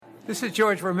This is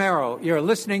George Romero. You're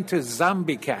listening to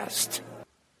ZombieCast.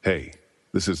 Hey,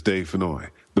 this is Dave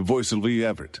Fennoy, the voice of Lee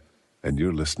Everett, and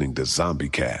you're listening to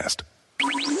ZombieCast.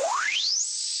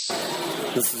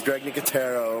 This is Greg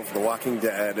Nicotero of The Walking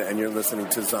Dead, and you're listening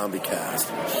to ZombieCast.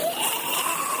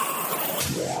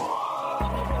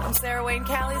 I'm Sarah Wayne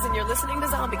Callies, and you're listening to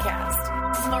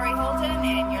ZombieCast. This is Lori Holden,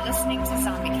 and you're listening to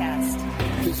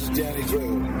ZombieCast. This is Danny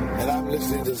Trejo, and I'm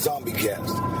listening to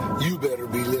ZombieCast. You better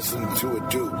be listening to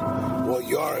it, too. Well,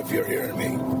 you are if you're hearing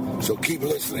me, so keep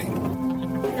listening.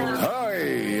 Hi,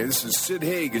 this is Sid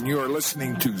Haig, and you are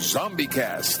listening to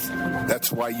ZombieCast.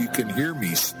 That's why you can hear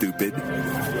me, stupid.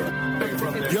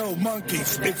 Yo,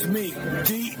 monkeys, it's me,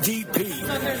 DDP,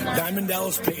 Diamond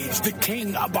Dallas Page, the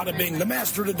king of bada bing, the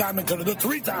master of the diamond cutter, the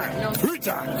three-time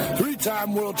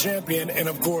world champion, and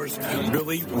of course,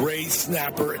 Billy Ray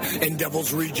Snapper and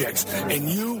Devil's Rejects. And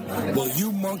you, well,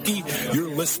 you monkey,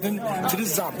 you're listening to the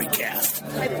ZombieCast.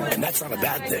 And that's not a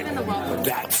bad thing.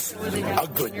 That's a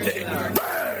good thing.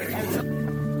 Bang!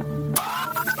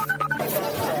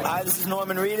 Hi, this is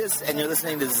Norman Reedus, and you're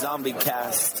listening to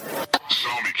ZombieCast.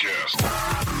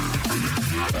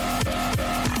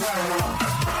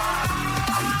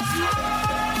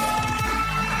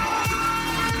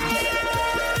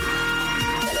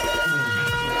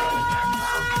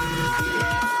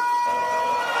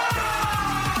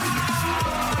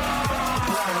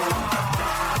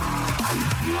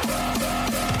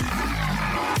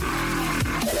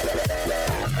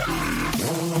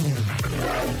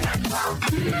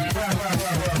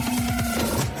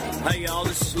 Hey y'all,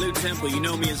 this is Lou Temple. You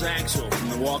know me as Axel from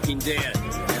The Walking Dead,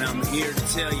 and I'm here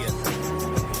to tell you,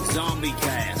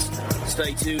 ZombieCast.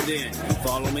 Stay tuned in. You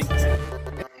follow me?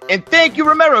 And thank you,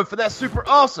 Romero, for that super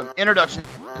awesome introduction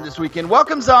this weekend.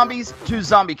 Welcome, zombies, to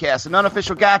ZombieCast, an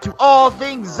unofficial guide to all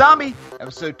things zombie.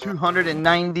 Episode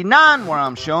 299, where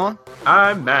I'm Sean.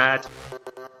 I'm Matt.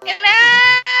 And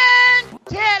I'm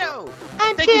Tano.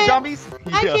 Thank you, zombies.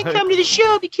 I can't come to the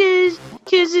show because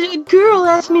a girl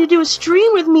asked me to do a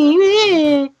stream with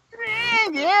me.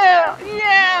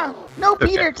 Yeah. No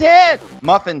Peter, Ted.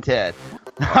 Muffin Ted.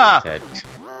 Ted.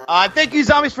 Thank you,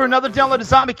 zombies, for another download of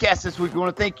ZombieCast this week. We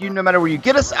want to thank you no matter where you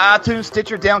get us, iTunes,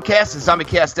 Stitcher, Downcast, and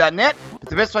ZombieCast.net. But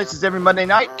the best place is every Monday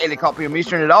night, 8 o'clock p.m.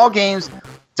 Eastern at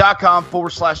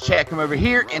allgames.com/chat. Come over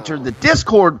here, enter the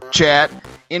Discord chat,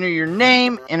 enter your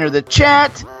name, enter the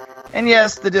chat, and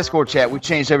yes, the Discord chat. We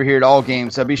changed over here at All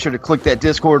Games, so be sure to click that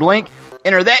Discord link.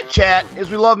 Enter that chat, as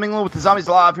we love mingling with the zombies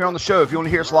live here on the show. If you want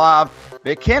to hear us live,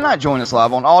 but cannot join us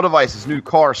live on all devices, new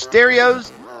car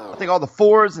stereos, I think all the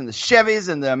Fords and the Chevys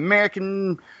and the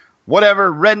American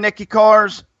whatever rednecky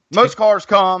cars, most cars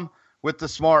come with the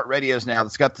smart radios now.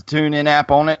 That's got the TuneIn app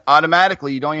on it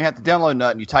automatically. You don't even have to download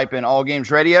nothing. You type in All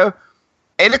Games Radio,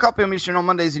 8 o'clock p.m. Eastern on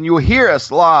Mondays, and you will hear us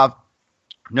live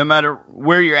no matter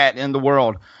where you're at in the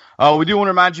world. We do want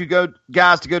to remind you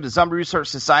guys to go to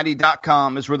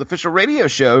ZombieResearchSociety.com. It's where the official radio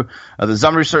show of the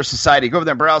Zombie Research Society. Go over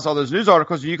there and browse all those news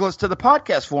articles. You can listen to the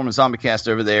podcast form of ZombieCast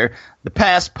over there, the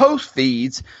past post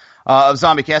feeds of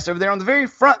ZombieCast over there on the very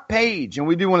front page. And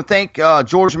we do want to thank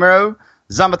George Romero,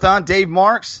 Zombathon, Dave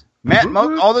Marks, Matt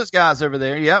Moak, all those guys over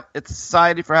there. Yep, it's the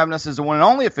Society for having us as the one and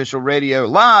only official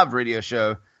live radio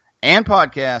show and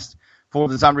podcast for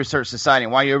the Zombie Research Society.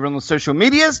 And while you're over on the social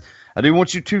medias, I do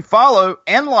want you to follow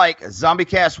and like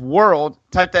ZombieCast World.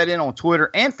 Type that in on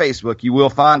Twitter and Facebook. You will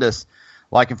find us.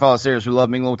 Like and follow us there as we love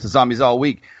mingling with the zombies all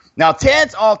week. Now,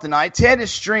 Ted's off tonight. Ted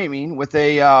is streaming with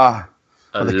a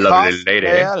lovely lady.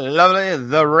 Yeah, lovely,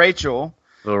 the Rachel.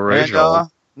 The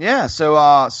Rachel. And,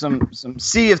 so some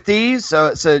Sea of Thieves.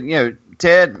 So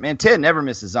Ted never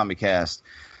misses ZombieCast.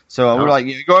 So we're like,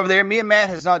 go over there. Me and Matt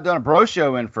has not done a bro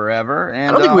show in forever. And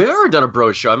I don't think we've ever done a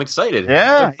bro show. I'm excited.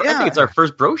 Yeah, I think it's our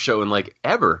first bro show in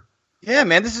ever. Yeah,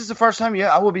 man, this is the first time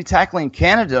I will be tackling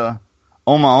Canada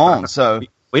on my own. So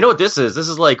we know what this is. This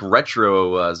is like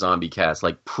retro ZombieCast,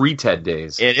 like pre-Ted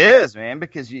days. It is, man,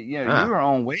 because you were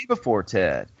on way before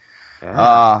Ted.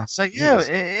 Yeah.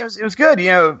 It was good.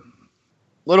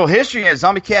 Little history.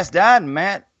 ZombieCast died, and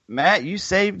Matt, you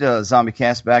saved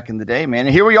ZombieCast back in the day, man.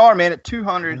 And here we are, man, at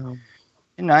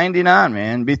 299,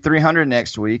 man. Be 300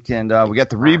 next week. And we got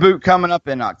the reboot coming up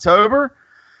in October.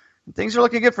 And things are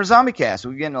looking good for ZombieCast.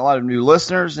 We're getting a lot of new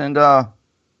listeners. And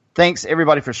thanks,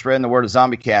 everybody, for spreading the word of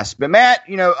ZombieCast. But, Matt,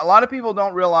 a lot of people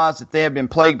don't realize that they have been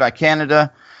plagued by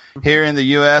Canada here in the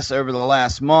U.S. over the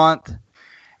last month.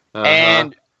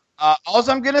 And all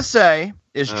I'm going to say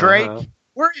is Drake.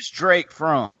 Where is Drake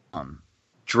from?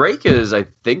 Drake is, I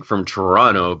think, from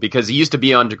Toronto because he used to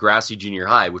be on Degrassi Junior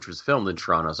High, which was filmed in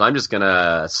Toronto. So I'm just going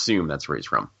to assume that's where he's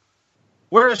from.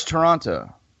 Where is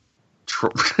Toronto?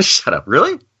 Shut up.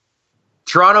 Really?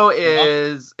 Toronto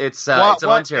is it's in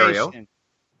Ontario.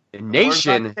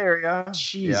 Nation. Ontario.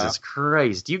 Jesus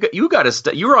Christ! You got you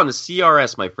were on the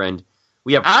CRS, my friend.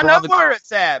 We have. I know where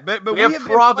it's at, but we have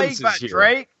provinces been plagued by here.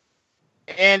 Drake.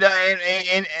 And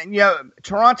you know,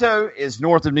 Toronto is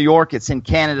north of New York. It's in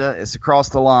Canada. It's across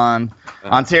the line.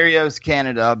 Ontario's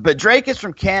Canada. But Drake is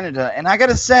from Canada. And I got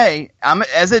to say,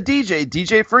 as a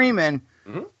DJ Freeman,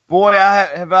 boy,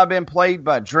 have I been plagued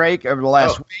by Drake over the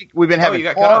last week. We've been having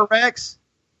car wrecks.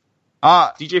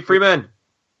 DJ Freeman.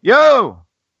 Yo.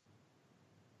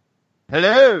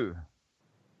 Hello.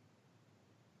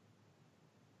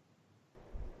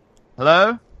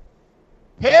 Hello.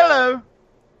 Hello.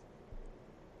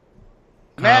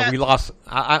 We lost.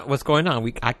 What's going on?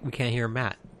 We can't hear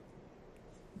Matt.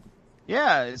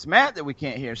 Yeah, it's Matt that we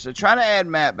can't hear. So try to add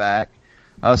Matt back.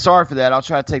 Sorry for that. I'll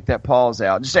try to take that pause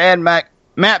out. Just add Matt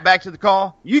back to the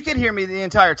call. You can hear me the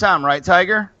entire time, right,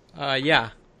 Tiger? Yeah.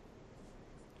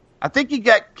 I think you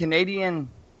got Canadian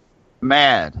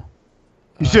mad.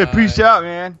 You said peace out,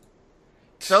 man.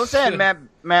 So let's add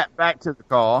Matt back to the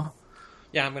call.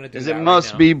 Yeah, I'm going to do that. Because it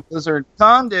must be blizzard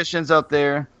conditions up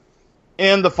there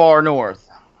in the far north.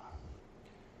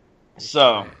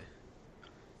 So,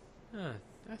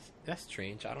 that's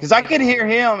strange. Because I could hear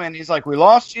him, and he's like, "We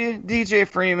lost you, DJ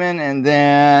Freeman," and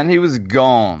then he was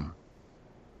gone,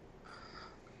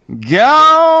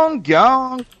 gone.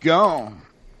 All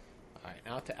right,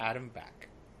 now to add him back.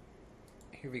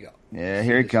 Here we go. Yeah,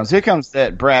 here he comes. Here comes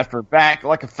that Bradford back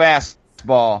like a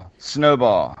fastball,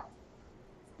 snowball.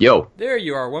 Yo. There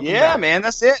you are. Welcome back. Man,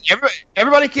 that's it.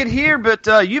 Everybody could hear, but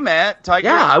you, Matt, Tiger.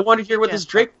 Yeah, I want to hear what this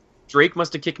Drake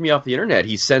must have kicked me off the internet.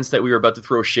 He sensed that we were about to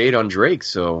throw shade on Drake,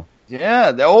 so.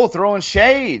 Yeah, throwing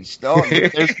shades.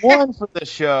 There's one for this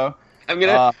show. I'm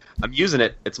using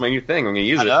it. It's my new thing. I'm gonna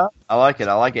use it. I like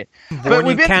it. But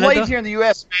we've been played here in the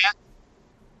U.S.,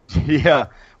 Matt. Yeah.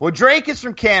 Well, Drake is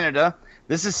from Canada.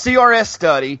 This is CRS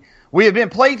study. We have been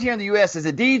played here in the U.S. as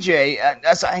a DJ.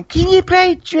 Can you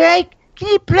play Drake? Can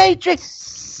you play Drake?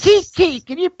 Kiki,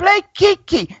 can you play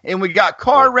Kiki? And we got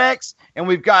car wrecks, and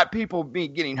we've got people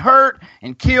getting hurt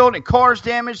and killed and cars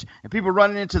damaged and people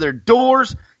running into their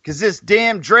doors because this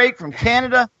damn Drake from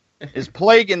Canada is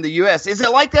plaguing the U.S. Is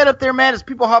it like that up there, Matt? Is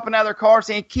people hopping out of their cars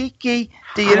saying, Kiki,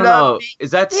 do you love me?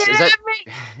 Is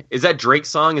that Drake's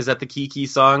song? Is that the Kiki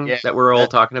song that we're all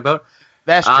talking about?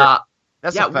 That's Drake.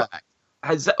 That's a fact.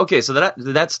 Okay, so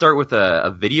did that start with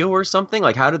a video or something?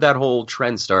 Like, how did that whole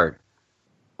trend start?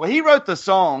 Well, he wrote the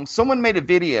song. Someone made a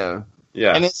video.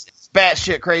 Yeah. And it's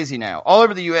batshit crazy now. All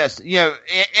over the U.S. You know,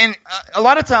 and a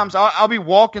lot of times I'll be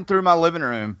walking through my living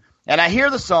room and I hear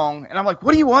the song and I'm like,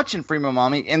 what are you watching, Freeman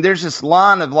Mommy? And there's this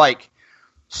line of like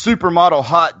supermodel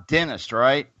hot dentist,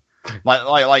 right?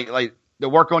 Like the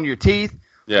work on your teeth.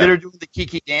 Yeah. That are doing the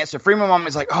Kiki dance. So Freeman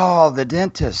Mommy's like, oh, the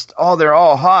dentist. Oh, they're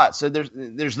all hot. So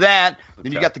there's that.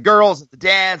 Then you got the girls and the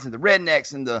dads and the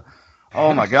rednecks and the,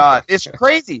 oh my God. It's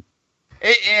crazy.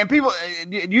 And people, I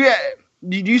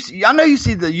know you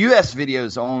see the U.S.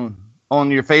 videos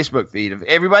on your Facebook feed of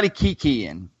everybody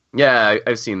kikiing. Yeah,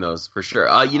 I've seen those for sure.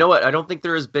 You know what? I don't think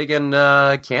they're as big in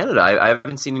Canada. I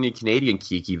haven't seen any Canadian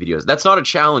Kiki videos. That's not a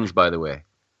challenge, by the way.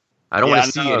 I don't want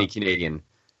to see any Canadian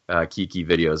Kiki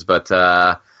videos. But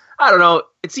I don't know.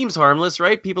 It seems harmless,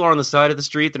 right? People are on the side of the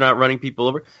street. They're not running people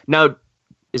over. Now,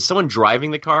 is someone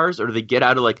driving the cars, or do they get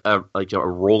out of like a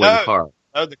rolling car?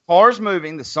 The car's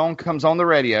moving. The song comes on the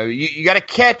radio. You got to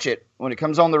catch it when it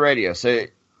comes on the radio. So,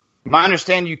 my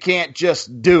understanding, you can't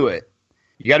just do it.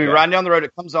 You got to be riding down the road.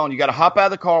 It comes on. You got to hop out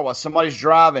of the car while somebody's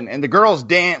driving, and the girl's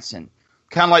dancing,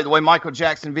 kind of like the way Michael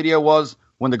Jackson video was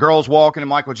when the girl's walking and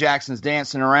Michael Jackson's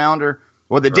dancing around her.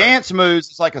 Well, the dance moves.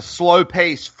 It's like a slow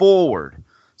pace forward.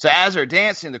 So as they're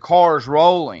dancing, the car's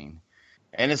rolling,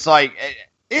 and it's like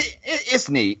it's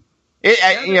neat.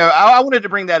 I wanted to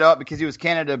bring that up because it was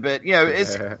Canada, but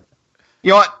it's you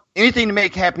know what? Anything to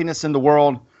make happiness in the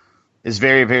world is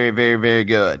very, very, very, very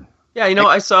good. Yeah,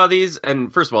 I saw these,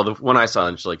 and first of all, the one I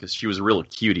saw, she was a real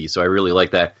cutie, so I really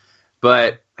like that.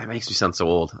 But that makes me sound so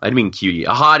old. I didn't mean cutie,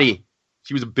 a hottie.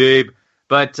 She was a babe.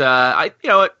 But you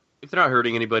know what? If they're not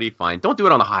hurting anybody, fine. Don't do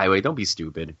it on the highway. Don't be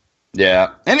stupid.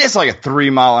 Yeah, and it's like a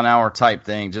 3-mile-an-hour type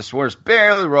thing, just where it's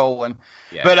barely rolling.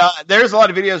 Yeah. But there's a lot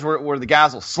of videos where the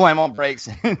guys will slam on brakes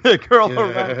and the girl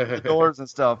will run through the doors and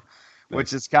stuff,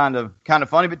 which is kind of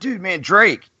funny. But dude, man,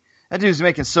 Drake, that dude's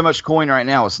making so much coin right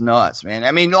now. It's nuts, man.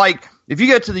 I mean, like if you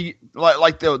go to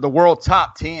the world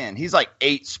top 10, he's like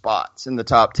 8 spots in the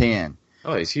top 10.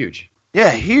 Oh, he's huge.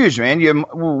 Yeah, huge, man.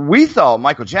 We thought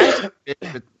Michael Jackson,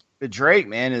 but Drake,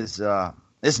 man, is.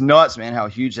 It's nuts, man, how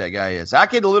huge that guy is. I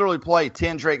could literally play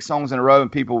 10 Drake songs in a row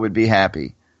and people would be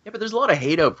happy. Yeah, but there's a lot of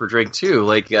hate out for Drake too.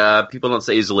 Like people don't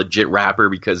say he's a legit rapper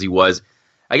because he was.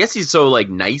 I guess he's so like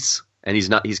nice and he's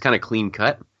not. He's kind of clean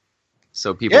cut,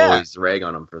 so people always rag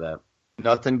on him for that.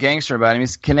 Nothing gangster about him.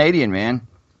 He's Canadian, man.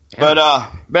 Yeah. But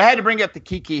I had to bring up the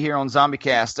Kiki here on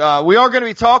ZombieCast. We are going to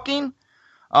be talking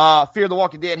Fear the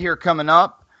Walking Dead here coming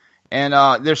up, and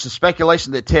there's some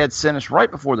speculation that Ted sent us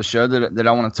right before the show that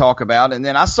I want to talk about, and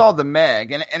then I saw the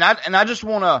Meg, and I just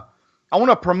want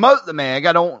to promote the Meg.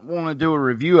 I don't want to do a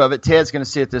review of it. Ted's going to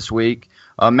see it this week.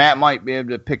 Matt might be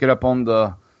able to pick it up on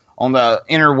the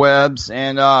interwebs,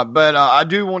 and but I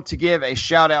do want to give a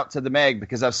shout out to the Meg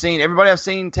because I've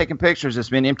seen taking pictures. It's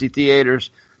been empty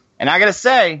theaters, and I gotta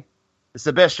say, it's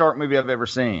the best shark movie I've ever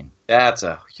seen. That's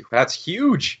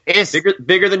huge. It's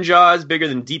bigger than Jaws, bigger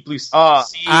than Deep Blue Sea.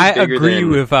 I agree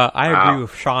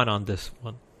with Sean on this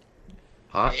one.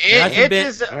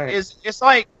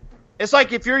 It's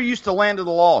like if you're used to Land of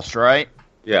the Lost, right?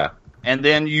 Yeah. And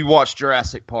then you watch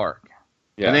Jurassic Park.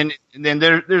 Yeah. And then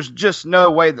there's just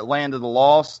no way that Land of the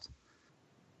Lost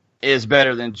is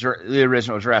better than the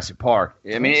original Jurassic Park.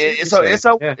 I mean, it's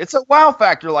a wow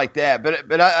factor like that.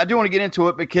 But I do want to get into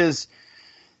it because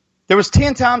there was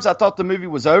 10 times I thought the movie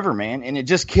was over, man, and it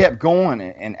just kept going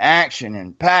and action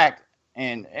and packed.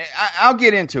 And I'll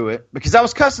get into it because I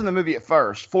was cussing the movie at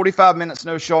first. 45 minutes,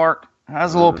 no shark. I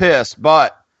was a little pissed,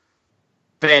 but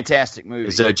fantastic movie.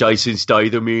 Is that Jason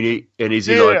Statham in it? And is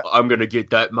he like, I'm going to get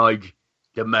that Meg?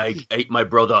 The Meg ate my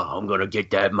brother. I'm going to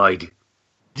get that Meg.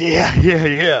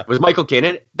 Yeah. Was Michael Caine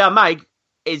in it? The Meg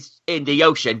is in the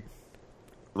ocean.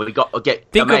 We got to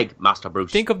get the Meg, Master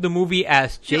Bruce. Think of the movie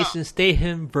as Jason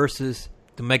Statham versus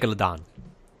the Megalodon.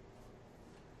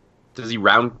 Does he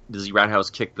roundhouse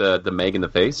kick the Meg in the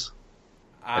face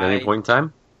at any point in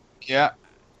time? Yeah.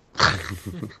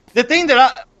 The thing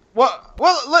that all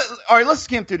right, let's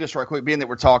skim through this right quick, being that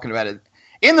we're talking about it.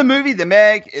 In the movie, the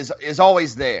Meg is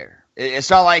always there. It's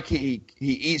not like he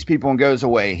eats people and goes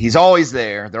away. He's always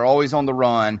there. They're always on the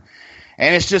run.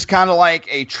 And it's just kind of like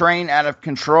a train out of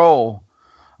control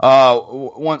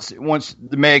once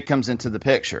the Meg comes into the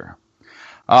picture.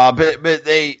 But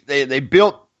they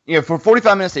built, for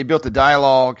 45 minutes, they built the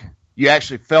dialogue. You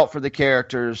actually felt for the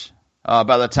characters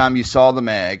by the time you saw the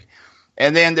Meg.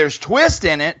 And then there's twist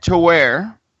in it to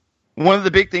where one of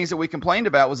the big things that we complained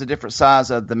about was the different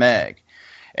size of the Meg.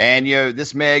 And,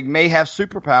 this Meg may have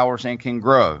superpowers and can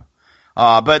grow.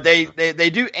 But they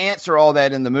do answer all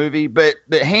that in the movie. But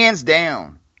hands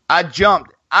down,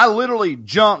 I literally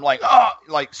jumped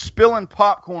like spilling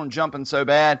popcorn, jumping so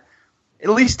bad, at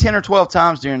least 10 or 12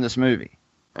 times during this movie.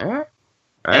 All right.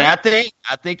 And I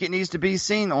think it needs to be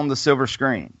seen on the silver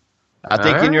screen. I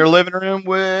think in your living room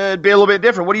would be a little bit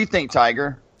different. What do you think,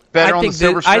 Tiger? Better on the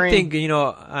silver screen?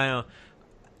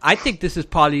 I think this is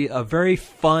probably a very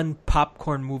fun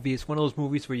popcorn movie. It's one of those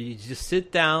movies where you just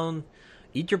sit down,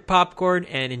 eat your popcorn,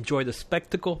 and enjoy the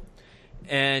spectacle.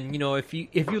 And if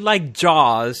you like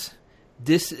Jaws,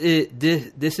 this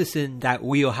is in that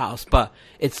wheelhouse. But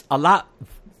it's a lot.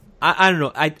 I don't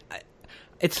know.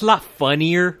 It's a lot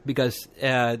funnier because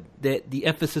the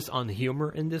emphasis on the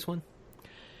humor in this one,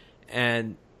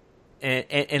 and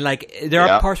like there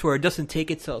are parts where it doesn't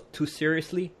take itself too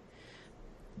seriously.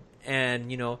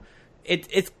 And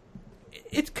it's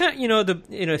kind of,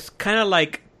 it's kind of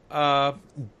like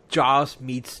Jaws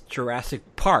meets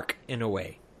Jurassic Park in a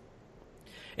way.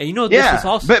 And this is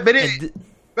also but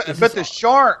the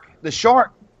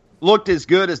shark looked as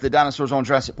good as the dinosaurs on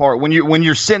Jurassic Park. When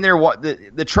you're sitting there,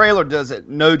 the trailer does it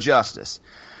no justice.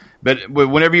 But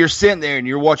whenever you're sitting there and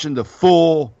you're watching the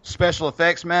full special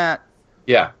effects, Matt,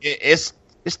 it's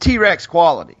T-Rex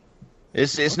quality.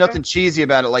 It's nothing cheesy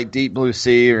about it like Deep Blue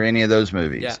Sea or any of those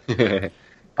movies. Yeah.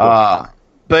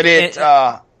 But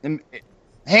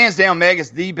hands down, Meg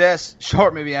is the best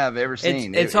shark movie I've ever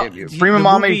seen. Prima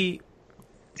Mommy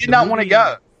did not want to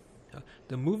go.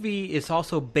 The movie is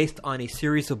also based on a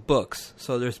series of books,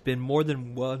 so there's been more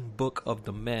than one book of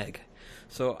the Meg.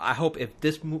 So I hope if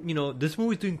this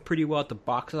movie's doing pretty well at the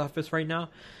box office right now.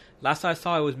 Last I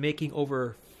saw, it was making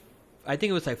over, I think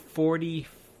it was like $45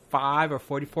 or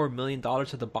 $44 million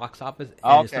at the box office,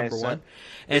 and it's number one.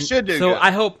 And it should do so good.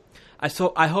 I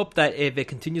hope that if it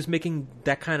continues making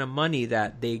that kind of money,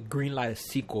 that they greenlight a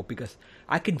sequel, because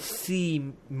I can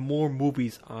see more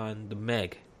movies on the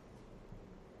Meg.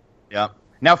 Yeah.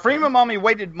 Now, Prima Mommy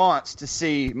waited months to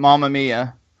see Mamma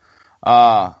Mia,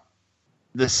 the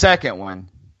second one.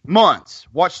 Months.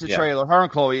 Watched the trailer. Her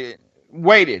and Chloe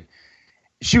waited.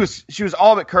 She was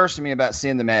all but cursing me about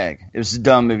seeing the Meg. It was a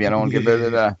dumb movie. I don't want to give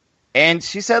it. And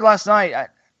she said last night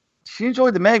she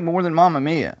enjoyed the Meg more than Mamma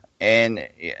Mia. And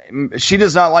she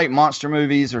does not like monster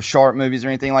movies or shark movies or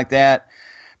anything like that.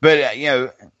 But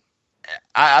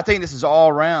I think this is all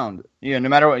around. No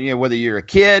matter what, whether you're a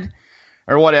kid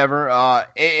or whatever.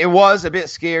 It was a bit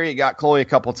scary. It got Chloe a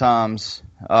couple times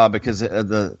because of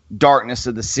the darkness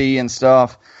of the sea and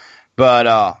stuff.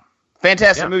 But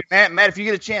fantastic movie, Matt. If you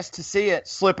get a chance to see it,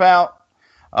 slip out.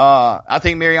 I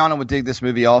think Mariana would dig this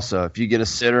movie also. If you get a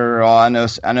sitter, I know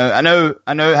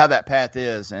how that path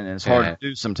is, and it's hard to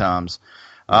do sometimes.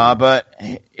 But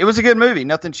it was a good movie.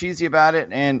 Nothing cheesy about it.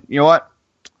 And you know what?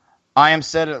 I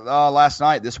said it last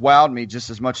night. This wowed me just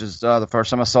as much as the first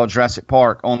time I saw Jurassic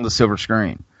Park on the silver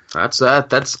screen.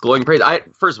 That's glowing praise.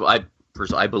 First of all,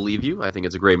 I believe you. I think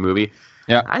it's a great movie.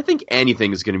 Yeah. I think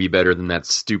anything is going to be better than that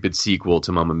stupid sequel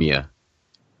to Mamma Mia.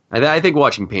 I think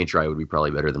watching paint dry would be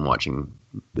probably better than watching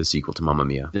the sequel to Mamma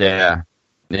Mia. Yeah,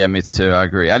 me too. I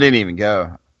agree. I didn't even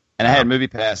go, and I had Movie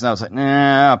Pass, and I was like,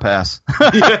 nah, I'll pass.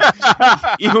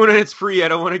 Even when it's free, I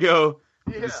don't want to go.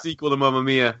 The sequel to Mamma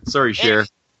Mia. Sorry, Cher.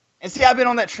 And see, I've been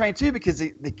on that train too because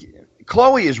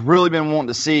Chloe has really been wanting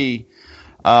to see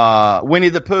Winnie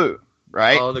the Pooh,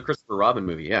 right? Oh, the Christopher Robin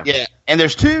movie, yeah. Yeah, and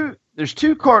there's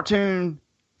two cartoon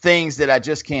things that I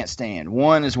just can't stand.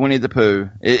 One is Winnie the Pooh.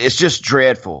 It's just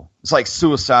dreadful. It's like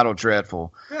suicidal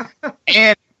dreadful.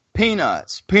 And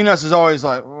Peanuts. Peanuts is always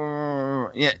like,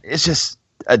 it's just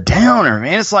a downer,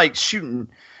 man. It's like shooting.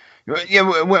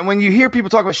 When you hear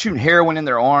people talk about shooting heroin in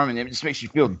their arm and it just makes you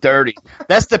feel dirty,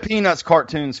 that's the Peanuts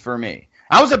cartoons for me.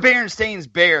 I was a Berenstein's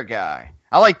Bear guy.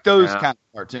 I like those kind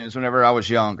of cartoons whenever I was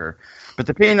younger. But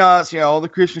the Peanuts, all the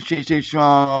Christmas trees,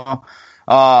 and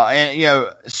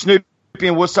Snoopy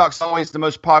and Woodstock's always the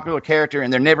most popular character,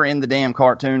 and they're never in the damn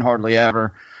cartoon, hardly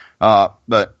ever.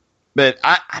 But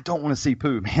I don't want to see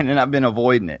Pooh, man, and I've been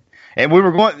avoiding it. And they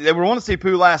were going to see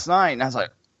Pooh last night, and I was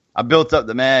like, I built up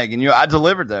the mag, and I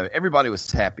delivered though. Everybody was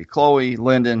happy. Chloe,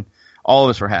 Lyndon, all of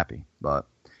us were happy. But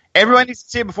everybody needs to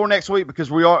see it before next week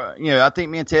because we are, I think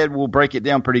me and Ted will break it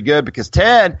down pretty good because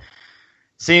Ted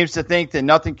seems to think that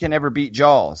nothing can ever beat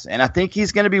Jaws, and I think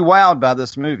he's going to be wowed by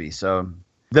this movie. So,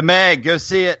 The Meg, go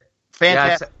see it.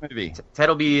 Fantastic movie. Ted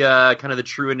will be kind of the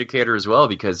true indicator as well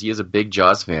because he is a big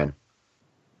Jaws fan.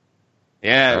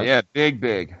 Yeah, big.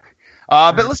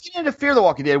 But let's get into Fear the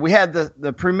Walking Dead. We had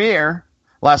the premiere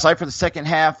last night for the second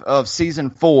half of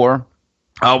season 4.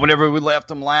 Whenever we left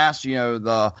them last,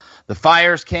 the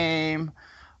fires came.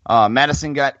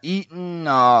 Madison got eaten.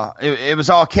 It was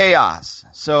all chaos.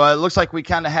 So it looks like we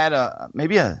kind of had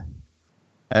maybe a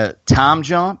time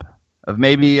jump of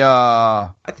maybe.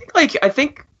 I think like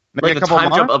the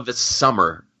time jump of the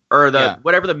summer or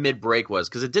whatever the mid break was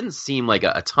because it didn't seem like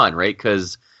a ton, right?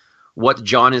 Because what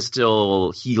John is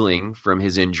still healing from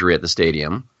his injury at the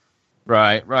stadium.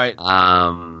 Right.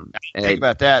 Think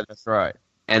about that. That's right.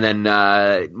 And then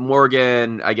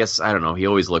Morgan, I guess, I don't know. He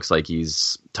always looks like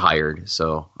he's tired,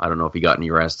 so I don't know if he got any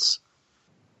rests.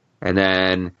 And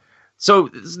then, so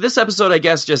this episode, I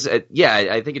guess, I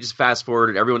think it just fast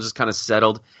forwarded. Everyone's just kind of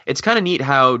settled. It's kind of neat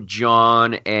how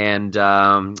John and,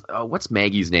 what's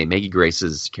Maggie's name? Maggie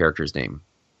Grace's character's name.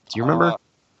 Do you remember?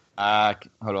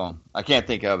 Hold on. I can't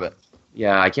think of it.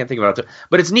 Yeah, I can't think about it.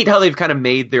 But it's neat how they've kind of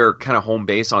made their kind of home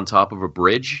base on top of a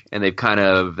bridge, and they've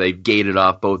gated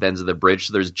off both ends of the bridge.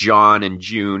 So there's John and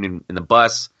June in the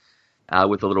bus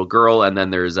with the little girl, and then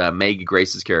there's Maggie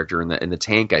Grace's character in the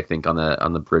tank, I think, on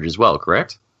the bridge as well.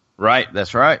 Correct? Right,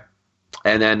 that's right.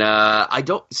 And then I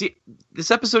don't see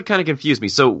this episode kind of confused me.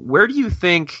 So where do you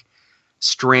think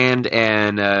Strand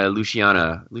and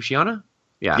Luciana?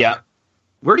 Yeah.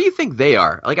 Where do you think they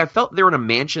are? Like, I felt they were in a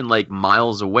mansion like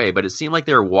miles away, but it seemed like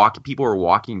people were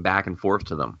walking back and forth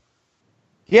to them.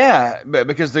 Yeah, but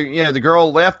because the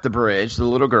girl left the bridge, the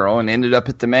little girl, and ended up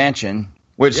at the mansion,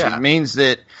 which means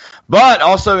that. But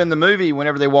also in the movie,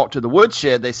 whenever they walked to the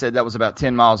woodshed, they said that was about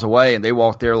 10 miles away, and they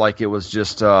walked there like it was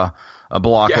just a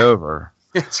block over.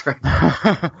 That's right.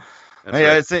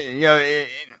 It's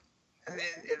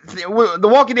The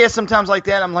Walking Dead sometimes like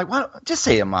that. I'm like, what? Just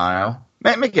say a mile.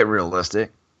 Make it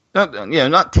realistic.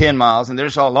 Not 10 miles, and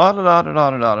there's all la da da da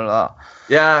da da da.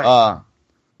 Yeah.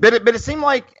 But it seemed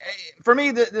like for me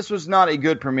that this was not a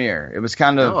good premiere. It was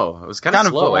kind of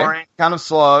slow, boring, kind of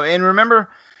slow. And if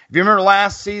you remember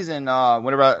last season, that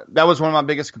was one of my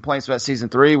biggest complaints about season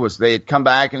 3 was they had come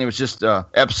back and it was just an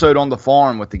episode on the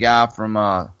farm with the guy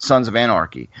from Sons of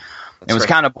Anarchy. It was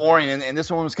kind of boring, and this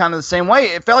one was kind of the same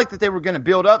way. It felt like that they were going to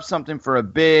build up something for a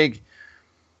big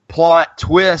plot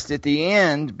twist at the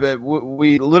end, but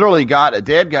we literally got a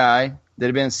dead guy that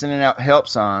had been sending out help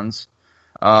signs,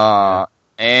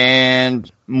 and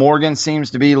Morgan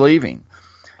seems to be leaving.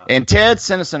 And Ted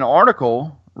sent us an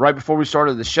article right before we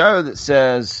started the show that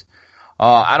says,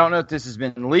 I don't know if this has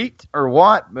been leaked or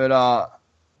what, but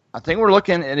I think we're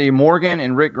looking at a Morgan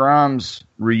and Rick Grimes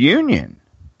reunion.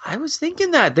 I was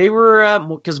thinking that they were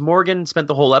because Morgan spent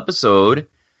the whole episode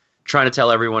trying to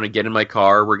tell everyone to get in my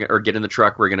car or get in the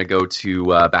truck. We're going to go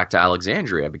to back to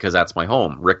Alexandria because that's my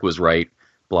home. Rick was right.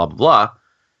 Blah blah blah.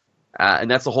 And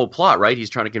that's the whole plot, right? He's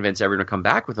trying to convince everyone to come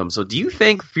back with him. So do you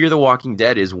think Fear the Walking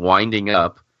Dead is winding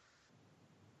up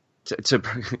to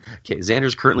okay,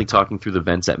 Xander's currently talking through the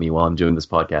vents at me while I'm doing this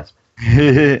podcast.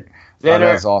 Xander. Oh,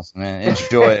 that's awesome, man.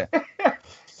 Enjoy it.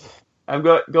 I'm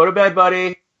go to bed,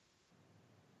 buddy.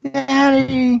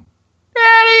 Daddy.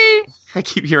 I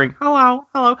keep hearing hello.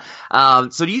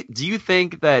 So do you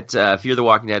think that Fear the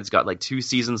Walking Dead's got like 2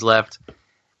 seasons left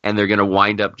and they're going to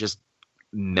wind up just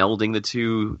melding the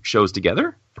 2 shows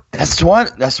together? That's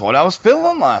what I was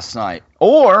feeling last night.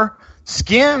 Or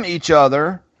skim each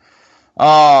other.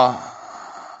 Or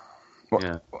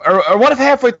what if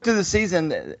halfway through the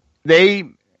season they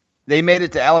made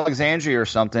it to Alexandria or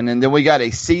something, and then we got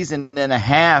a season and a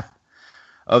half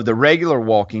of the regular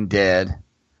Walking Dead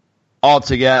all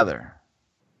together.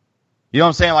 You know what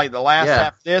I'm saying? Like the last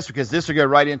half of this, because this will go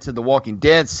right into the Walking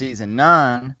Dead season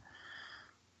 9.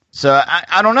 So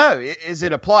I don't know. Is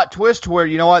it a plot twist where,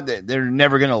 you know what, they're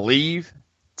never going to leave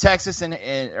Texas and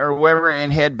or wherever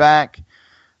and head back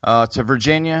to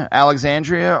Virginia,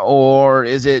 Alexandria, or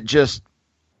is it just,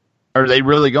 are they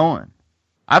really going?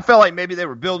 I felt like maybe they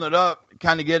were building it up,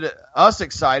 kind of get us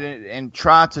excited and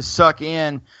try to suck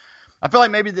in. I feel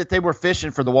like maybe that they were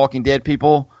fishing for the Walking Dead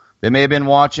people. They may have been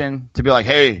watching to be like,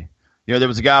 hey, you know, there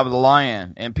was a guy with a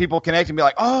lion, and people connect and be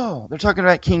like, oh, they're talking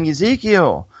about King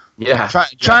Ezekiel. Yeah,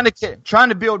 trying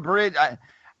to build bridge. I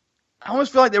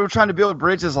almost feel like they were trying to build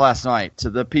bridges last night to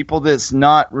the people that's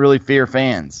not really Fear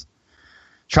fans.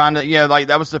 Trying to, like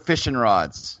that was the fishing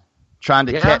rods, trying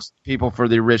to catch people for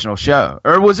the original show.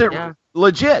 Or was it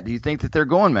legit? Do you think that they're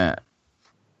going, Matt?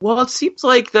 Well, it seems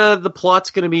like the plot's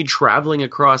going to be traveling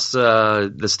across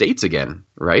the states again,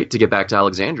 right? To get back to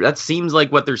Alexandria. That seems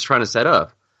like what they're trying to set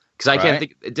up. Because I can't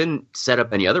think, it didn't set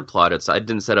up any other plot. It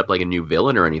didn't set up like a new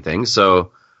villain or anything.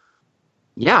 So,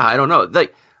 yeah, I don't know.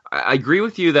 Like, I agree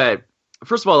with you that,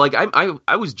 first of all, like I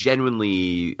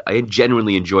genuinely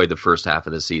enjoyed the first half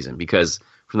of the season because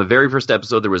from the very first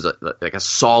episode there was a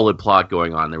solid plot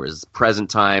going on. There was present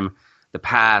time, the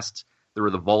past, there were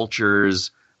the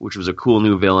vultures, which was a cool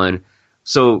new villain.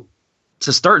 So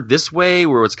to start this way,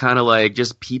 where it's kind of like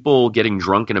just people getting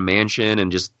drunk in a mansion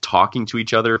and just talking to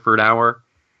each other for an hour,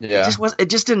 it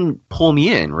just didn't pull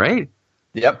me in, right?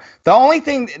 Yep. The only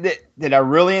thing that I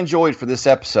really enjoyed for this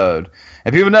episode,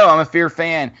 and people know I'm a Fear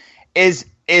fan, is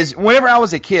whenever I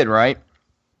was a kid, right?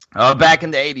 Back in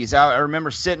the 80s, I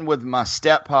remember sitting with my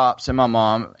step-pops and my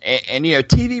mom, and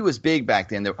TV was big back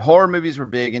then. The horror movies were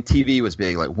big, and TV was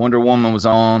big. Like Wonder Woman was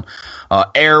on,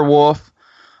 Airwolf.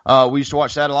 We used to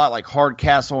watch that a lot, like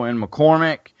Hardcastle and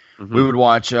McCormick. Mm-hmm. We would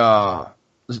watch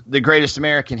The Greatest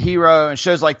American Hero and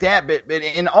shows like that. But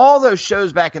in all those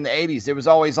shows back in the 80s, there was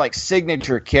always like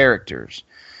signature characters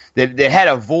that had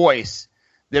a voice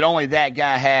that only that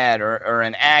guy had, or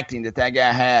an acting that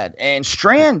guy had. And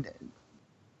Strand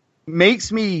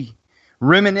makes me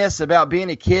reminisce about being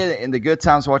a kid and the good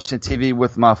times watching TV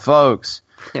with my folks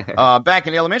back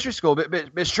in elementary school.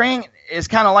 But Strand is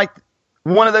kind of like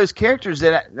one of those characters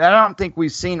that I don't think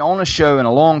we've seen on a show in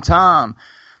a long time.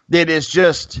 That is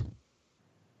just,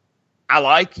 I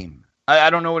like him. I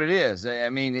don't know what it is. I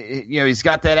mean, he's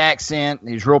got that accent.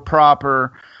 He's real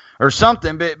proper. Or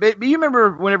something, but you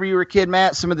remember whenever you were a kid,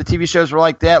 Matt, some of the TV shows were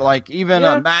like that, like even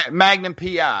Magnum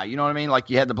P.I., you know what I mean? Like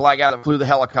you had the black guy that flew the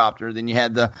helicopter, then you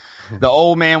had the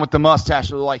old man with the mustache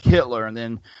that looked like Hitler, and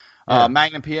then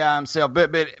Magnum P.I. himself.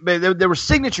 But there were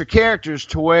signature characters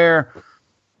to where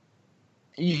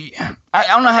I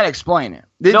don't know how to explain it.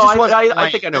 I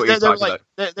think I know what you're talking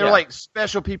about. They're like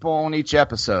special people on each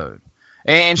episode,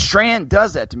 and Strand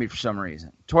does that to me for some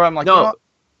reason. To where I'm like,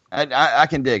 I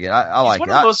can dig it. I like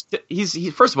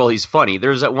it. First of all, he's funny.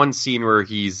 There's that one scene where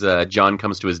John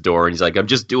comes to his door and he's like, I'm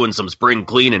just doing some spring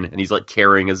cleaning. And he's like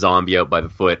carrying a zombie out by the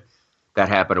foot that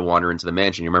happened to wander into the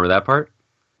mansion. You remember that part?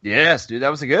 Yes, dude.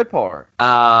 That was a good part.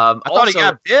 I thought he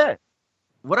got bit.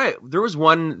 There was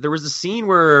a scene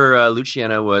where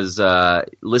Luciana was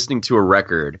listening to a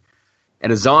record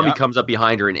and a zombie comes up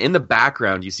behind her, and in the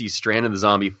background you see Strand and the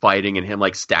zombie fighting and him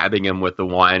like stabbing him with the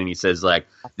wine, and he says like,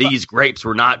 these grapes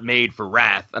were not made for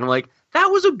wrath. And I'm like, that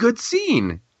was a good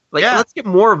scene. Like, let's get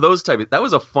more of those that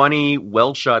was a funny,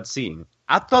 well shot scene.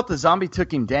 I thought the zombie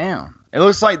took him down. It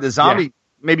looks like the zombie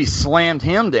maybe slammed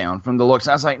him down from the looks.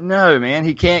 I was like, no, man,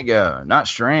 he can't go. Not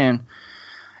Strand.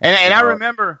 And I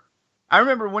remember I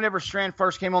remember whenever Strand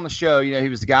first came on the show, he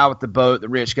was the guy with the boat, the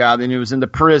rich guy. Then he was in the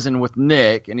prison with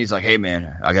Nick, and he's like, "Hey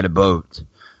man, I got a boat.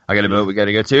 We got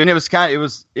to go to." And it was kind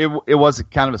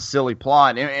of a silly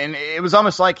plot, and it was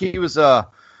almost like he was a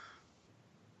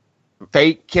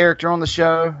fake character on the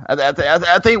show.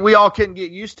 I think we all couldn't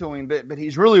get used to him, but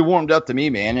he's really warmed up to me,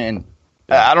 man. And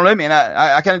I don't know, man.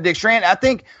 I kind of dig Strand. I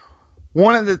think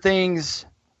one of the things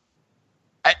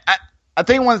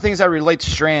I relate to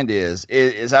Strand is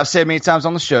I've said many times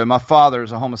on the show, my father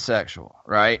is a homosexual,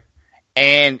 right?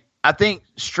 And I think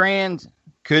Strand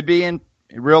could be in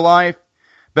real life,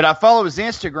 but I follow his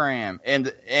Instagram,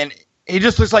 and he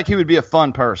just looks like he would be a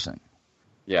fun person.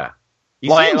 Yeah.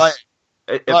 Like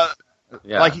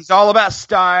he's all about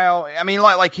style. I mean,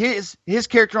 like his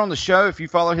character on the show, if you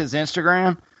follow his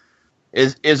Instagram,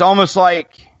 is almost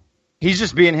like he's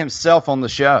just being himself on the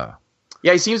show.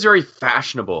 Yeah, he seems very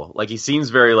fashionable. Like, he seems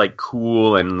very, like,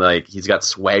 cool, and, like, he's got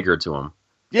swagger to him.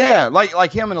 Yeah,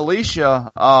 like him and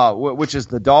Alicia, which is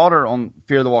the daughter on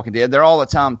Fear of the Walking Dead. They're all the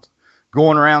time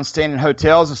going around staying in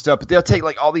hotels and stuff, but they'll take,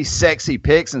 like, all these sexy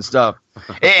pics and stuff.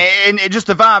 and just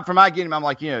the vibe from my getting, I'm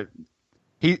like,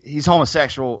 he's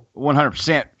homosexual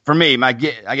 100%. For me, I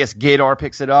guess Gator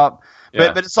picks it up.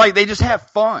 But it's like they just have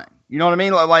fun. You know what I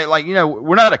mean? Like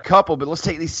we're not a couple, but let's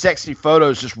take these sexy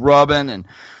photos just rubbing and,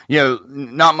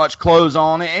 not much clothes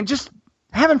on and just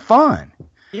having fun.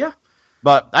 Yeah.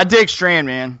 But I dig Strand,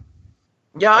 man.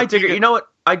 Yeah, I dig it. You know what?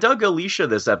 I dug Alicia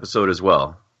this episode as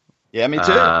well. Yeah, me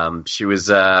too. She was,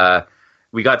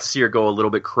 we got to see her go a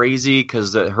little bit crazy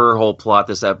because her whole plot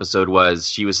this episode was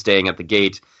she was staying at the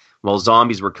gate while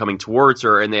zombies were coming towards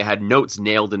her, and they had notes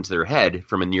nailed into their head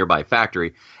from a nearby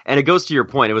factory. And it goes to your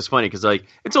point. It was funny because, like,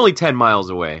 it's only 10 miles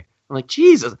away. I'm like,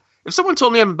 Jesus. If someone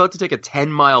told me I'm about to take a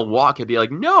 10-mile walk, I'd be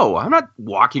like, no, I'm not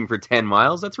walking for 10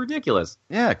 miles. That's ridiculous.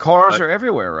 Yeah, cars are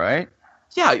everywhere, right?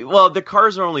 Yeah, well, the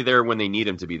cars are only there when they need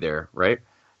them to be there, right?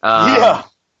 Yeah.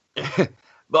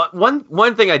 But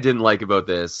one thing I didn't like about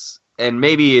this, and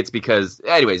maybe it's because,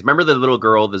 anyways, remember the little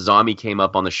girl, the zombie came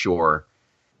up on the shore,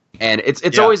 and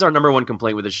it's always our number one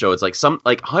complaint with the show. It's like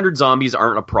 100 zombies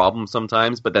aren't a problem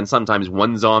sometimes, but then sometimes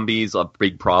one zombie's a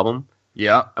big problem.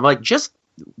 Yeah. I'm like, just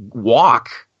walk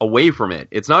away from it.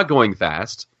 It's not going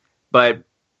fast, but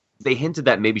they hinted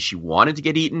that maybe she wanted to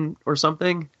get eaten or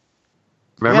something.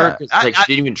 Remember? Yeah. She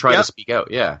didn't even try to speak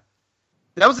out. Yeah.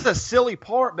 That was a silly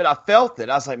part, but I felt it.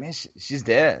 I was like, man, she's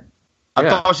dead. I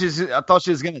thought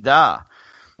she was going to die.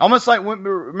 Almost like,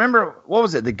 remember, what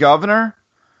was it? The governor?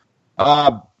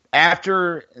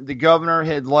 After the governor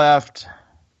had left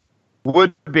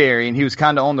Woodbury and he was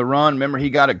kind of on the run, remember he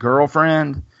got a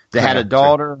girlfriend that had a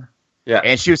daughter? Yeah.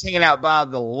 And she was hanging out by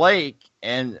the lake,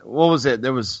 and what was it?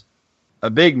 There was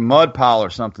a big mud pile or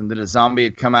something that a zombie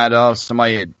had come out of.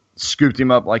 Somebody had scooped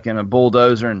him up like in a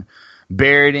bulldozer and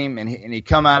buried him, and he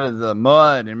come out of the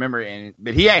mud. And remember,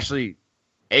 but he actually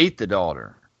ate the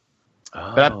daughter.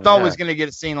 But I thought we was going to get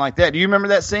a scene like that. Do you remember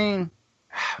that scene?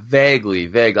 Vaguely.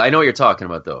 I know what you're talking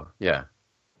about, though. Yeah.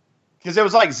 Because there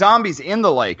was like zombies in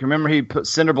the lake. Remember, he put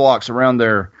cinder blocks around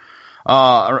their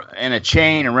and a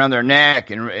chain around their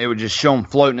neck, and it would just show them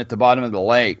floating at the bottom of the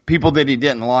lake. People that he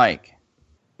didn't like.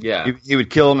 Yeah. He would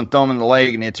kill them and throw them in the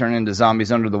lake, and they'd turn into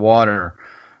zombies under the water.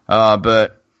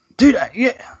 But, dude,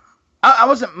 I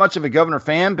wasn't much of a Governor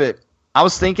fan, but I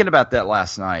was thinking about that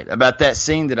last night, about that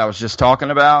scene that I was just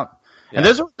talking about. Yeah.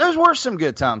 And those were some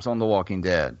good times on The Walking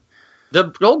Dead.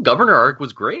 The old Governor arc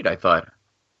was great, I thought.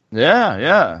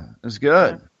 Yeah, it was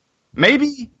good.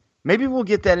 Maybe we'll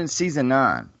get that in season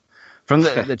 9. From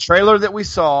the trailer that we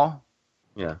saw.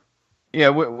 Yeah. Yeah,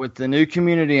 with the new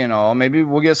community and all, maybe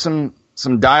we'll get some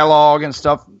dialogue and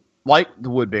stuff like the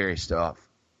Woodbury stuff.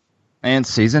 And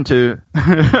season 2.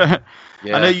 Yeah.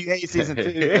 I know you hate season 2.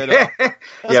 But,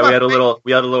 yeah, we had a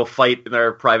little fight in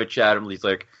our private chat, and he's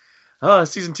like, "Oh,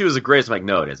 season 2 is the greatest." I'm like,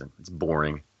 "No, it isn't. It's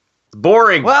boring. It's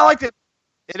boring." Well, I liked it.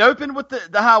 It opened with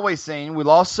the highway scene. We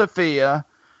lost Sophia.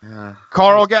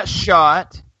 Carl got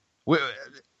shot.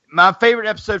 My favorite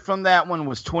episode from that one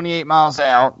was 28 Miles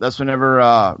Out. That's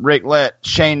whenever Rick let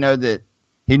Shane know that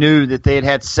he knew that they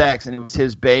had sex and it was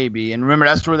his baby. And remember,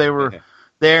 that's where they were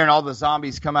there and all the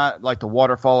zombies come out, like the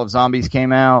waterfall of zombies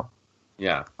came out.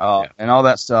 Yeah. And all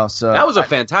that stuff. So that was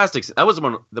fantastic. That was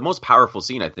the most powerful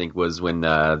scene, I think, was when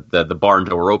the barn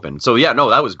door opened. So yeah, no,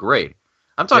 that was great.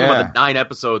 I'm talking about the 9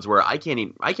 episodes where I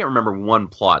can't remember one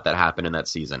plot that happened in that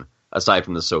season aside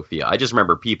from the Sophia. I just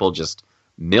remember people just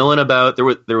milling about.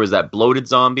 There was that bloated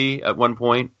zombie at one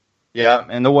point. Yeah,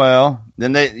 in the well.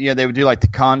 Then they would do like the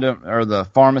condom or the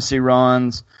pharmacy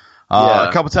runs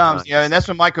a couple times. And that's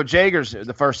when Michael Jager's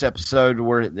the first episode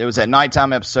where it was that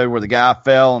nighttime episode where the guy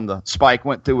fell and the spike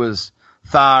went through his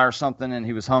thigh or something, and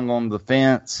he was hung on the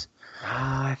fence.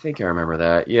 I think I remember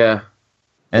that. Yeah.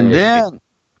 And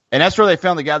that's where they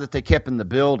found the guy that they kept in the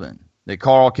building that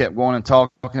Carl kept going and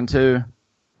talking to.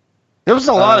 There was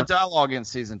a lot of dialogue in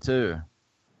season 2.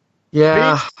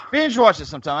 Yeah. Binge watch it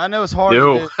sometime. I know it's hard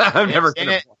No, to do. I'm never going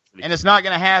to. And it's not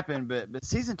going to happen, but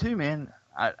season 2, man,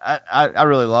 I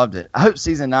really loved it. I hope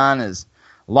season 9 is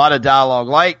a lot of dialogue,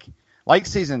 like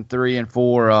season 3 and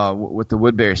 4 with the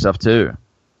Woodbury stuff too.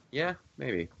 Yeah,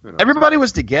 maybe. Everybody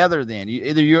was together then.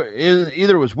 Either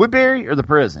it was Woodbury or the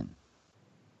prison.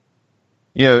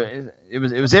 You know, it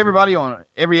was everybody on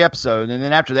every episode, and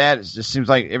then after that, it just seems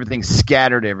like everything's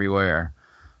scattered everywhere.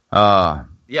 Yeah,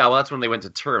 well, that's when they went to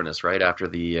Terminus, right after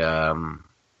the.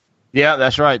 Yeah,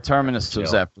 that's right. Terminus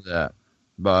was after that,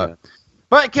 but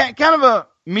kind of a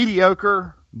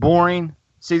mediocre, boring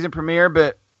season premiere.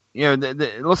 But you know,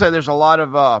 it looks like there's a lot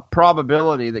of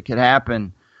probability that could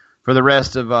happen for the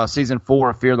rest of season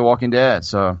 4 of Fear the Walking Dead.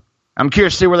 So I'm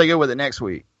curious to see where they go with it next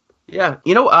week. Yeah,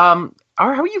 you know, how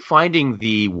are you finding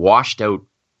the washed out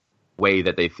way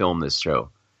that they film this show?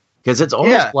 Because it's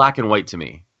almost black and white to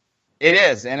me. It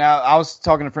is, and I was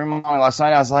talking to Fremont last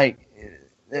night. I was like,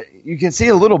 you can see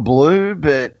a little blue,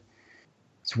 but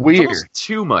it's weird. It's almost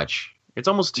too much. It's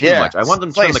almost too much. I want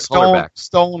them to turn the color back.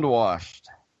 Stoned washed.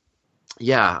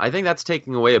 Yeah, I think that's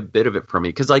taking away a bit of it from me.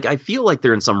 Because like, I feel like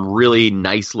they're in some really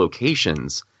nice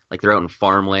locations. Like they're out in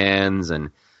farmlands.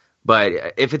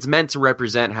 But if it's meant to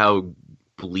represent how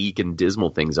bleak and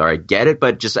dismal things are, I get it.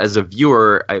 But just as a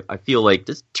viewer, I feel like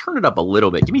just turn it up a little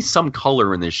bit. Give me some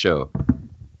color in this show.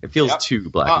 It feels too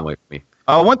black and white for me.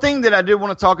 One thing that I did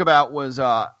want to talk about was,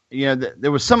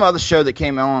 there was some other show that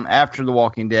came on after The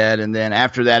Walking Dead, and then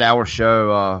after that hour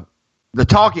show, The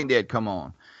Talking Dead come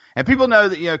on. And people know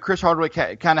that, Chris Hardwick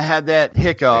kind of had that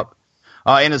hiccup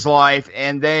in his life,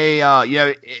 and they,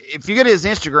 if you go to his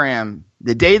Instagram,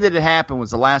 the day that it happened was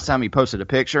the last time he posted a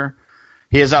picture.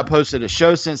 He has not posted a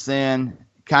show since then,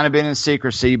 kind of been in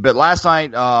secrecy, but last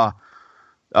night,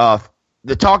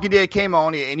 The Talking Dead came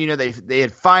on, and they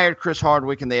had fired Chris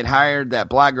Hardwick, and they had hired that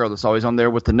black girl that's always on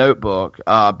there with the notebook.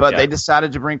 But they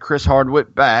decided to bring Chris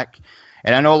Hardwick back.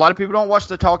 And I know a lot of people don't watch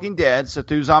The Talking Dead, so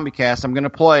through ZombieCast, I'm going to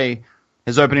play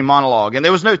his opening monologue. And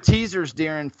there was no teasers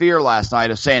during Fear last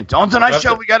night of saying, on tonight's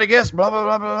show we got a guest, blah, blah,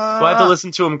 blah, blah. Do I have to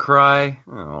listen to him cry?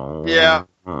 Oh. Yeah.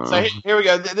 So here we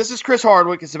go. This is Chris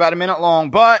Hardwick. It's about a minute long,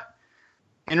 but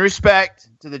in respect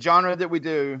to the genre that we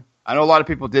do, I know a lot of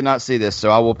people did not see this, so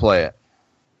I will play it.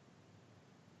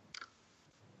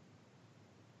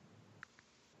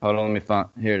 Hold on, let me find.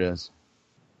 Here it is.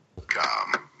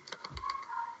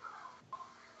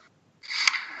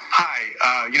 Hi.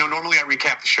 Normally I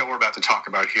recap the show we're about to talk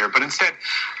about here, but instead,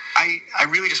 I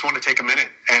really just want to take a minute,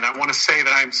 and I want to say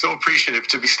that I'm so appreciative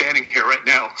to be standing here right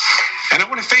now. And I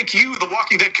want to thank you, the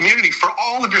Walking Dead community, for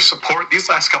all of your support these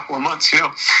last couple of months.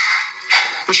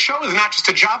 The show is not just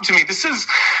a job to me. This is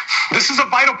a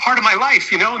vital part of my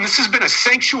life, and this has been a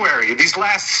sanctuary. These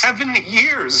last 7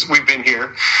 years we've been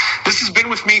here. This has been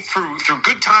with me through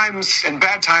good times and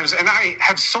bad times, and I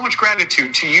have so much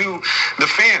gratitude to you, the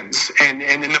fans, and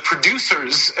the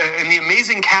producers, and the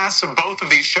amazing cast of both of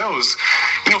these shows,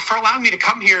 for allowing me to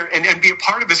come here and be a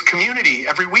part of this community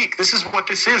every week. This is what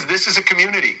this is. This is a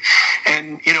community.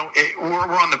 And,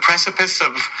 we're on the precipice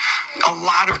of a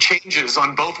lot of changes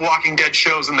on both Walking Dead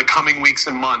shows in the coming weeks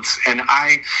and months, and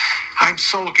I'm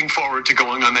so looking forward to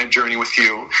going on that journey with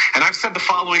you. And I've said the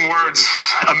following words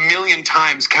a million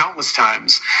times, countless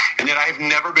times, and yet I have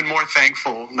never been more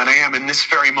thankful than I am in this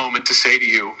very moment to say to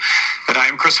you that I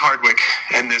am Chris Hardwick,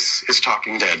 and this is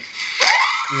Talking Dead.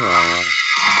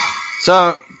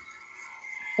 So,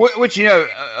 which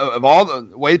of all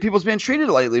the way people's been treated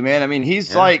lately, man, I mean,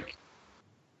 he's like,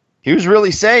 he was really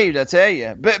saved, I tell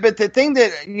you. But the thing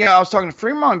that, I was talking to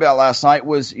Fremont about last night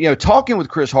was, talking with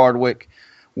Chris Hardwick.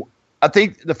 I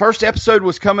think the first episode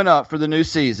was coming up for the new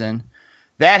season.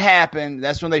 That happened.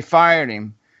 That's when they fired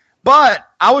him. But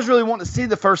I was really wanting to see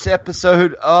the first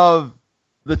episode of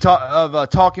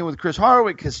Talking with Chris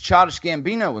Hardwick because Childish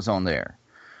Gambino was on there,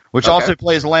 which also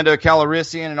plays Lando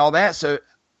Calrissian and all that. So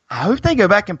I hope they go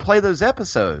back and play those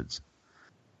episodes.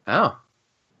 Oh.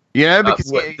 Because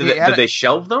did they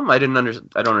shelve them? I don't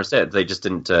understand. They just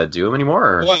didn't do them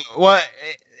anymore. Or?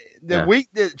 The week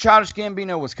that Childish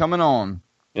Gambino was coming on,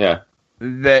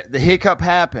 the hiccup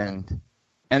happened,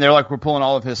 and they're like, we're pulling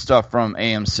all of his stuff from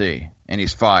AMC, and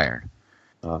he's fired.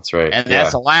 Oh, that's right. And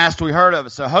that's the last we heard of it.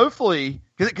 So hopefully,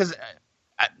 because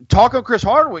talking with Chris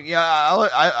Hardwick,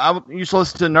 I used to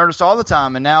listen to Nerdist all the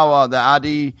time, and now the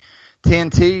ID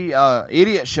 10T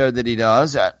idiot show that he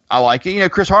does, I like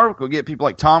it. Chris Hardwick will get people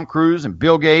like Tom Cruise and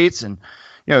Bill Gates and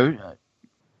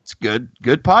it's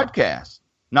good podcast.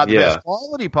 Not the best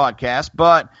quality podcast,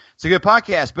 but it's a good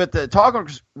podcast. But the Talking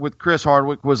with Chris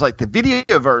Hardwick was like the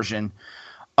video version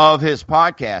of his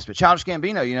podcast. But Childish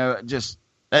Gambino, just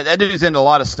that dude's into a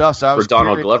lot of stuff. So I was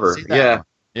Donald Glover.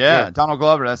 Yeah, Donald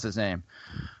Glover, that's his name.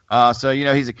 So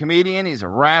he's a comedian, he's a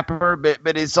rapper,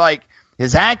 but it's like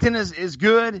his acting is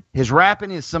good, his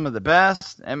rapping is some of the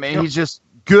best. I mean, he's just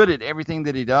good at everything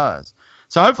that he does.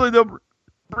 So hopefully they'll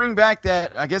bring back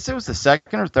that. I guess it was the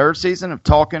second or third season of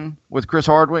Talking with Chris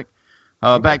Hardwick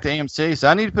back to AMC. So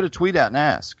I need to put a tweet out and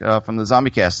ask from the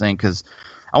ZombieCast thing because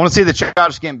I want to see the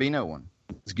Childish Gambino one.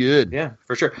 It's good. Yeah,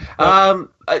 for sure.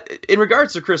 In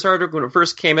regards to Chris Hardwick, when it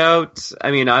first came out,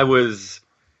 I mean, I was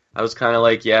kind of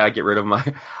like, yeah, get rid of my.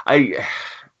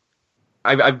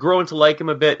 I've grown to like him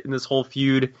a bit in this whole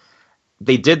feud.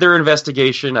 They did their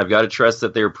investigation. I've got to trust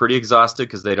that they were pretty exhausted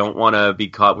because they don't want to be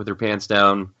caught with their pants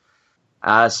down.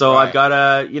 So I've got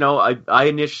to, I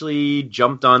initially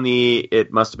jumped on the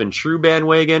it must have been true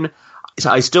bandwagon.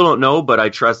 I still don't know, but I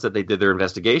trust that they did their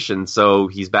investigation. So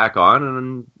he's back on,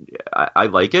 and I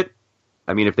like it.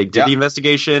 I mean, if they did the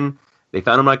investigation, they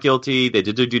found him not guilty, they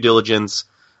did their due diligence,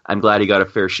 I'm glad he got a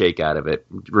fair shake out of it,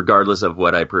 regardless of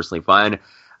what I personally find.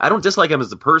 I don't dislike him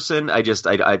as a person. I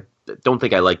don't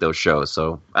think I like those shows,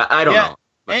 so I don't know.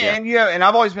 But, and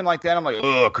I've always been like that. I'm like,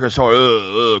 Chris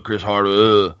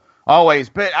Hardwick, always.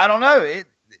 But I don't know.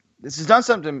 This has done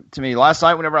something to me. Last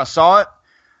night, whenever I saw it,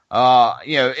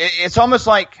 it's almost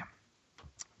like,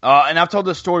 and I've told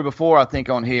this story before, I think,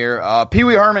 on here. Pee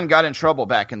Wee Herman got in trouble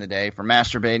back in the day for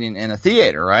masturbating in a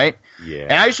theater, right? Yeah.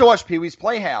 And I used to watch Pee Wee's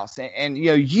Playhouse, and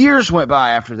years went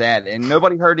by after that, and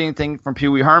nobody heard anything from Pee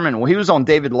Wee Herman. Well, he was on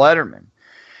David Letterman,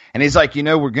 and he's like,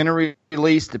 we're going to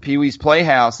release the Pee Wee's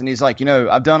Playhouse, and he's like,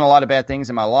 I've done a lot of bad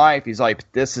things in my life. He's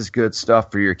like, this is good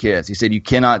stuff for your kids. He said, you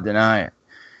cannot deny it.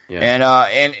 Yeah.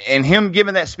 And him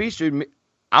giving that speech, dude,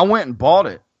 I went and bought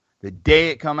it the day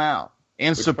it come out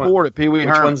in support of Pee Wee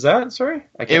Herman. Which one's that? Sorry,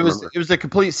 I can't remember. It was the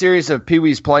complete series of Pee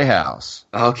Wee's Playhouse.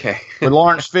 Okay, with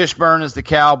Lawrence Fishburne as the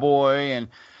cowboy and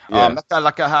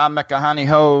Mecca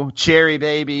Ho, Cherry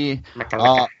Baby.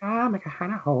 Yeah.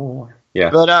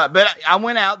 But I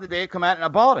went out the day it come out and I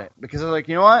bought it because I was like,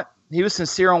 you know what? He was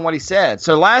sincere on what he said.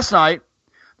 So last night,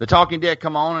 The Talking Dead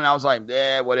come on and I was like,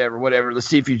 whatever. Let's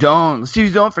see if you don't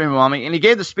for him, mommy. And he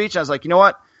gave the speech. I was like, you know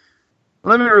what?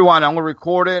 Let me rewind. I'm going to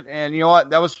record it. And you know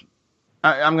what?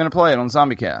 I'm going to play it on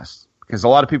ZombieCast because a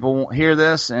lot of people won't hear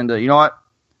this. And you know what?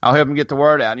 I'll help him get the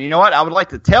word out. And you know what? I would like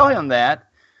to tell him that,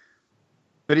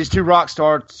 but he's too rock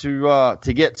star to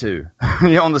get to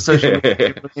on the social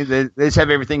media. They just have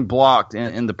everything blocked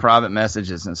in the private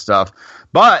messages and stuff.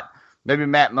 But maybe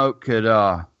Matt Moak could,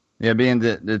 being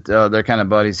that they're kind of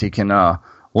buddies, he can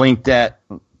link that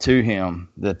to him.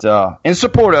 That in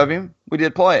support of him, we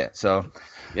did play it. So.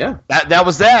 Yeah, that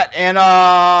was that, and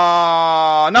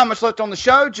not much left on the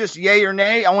show. Just yay or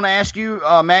nay. I want to ask you,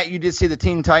 Matt. You did see the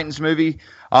Teen Titans movie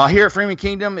here at Freeman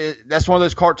Kingdom. That's one of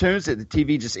those cartoons that the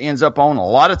TV just ends up on a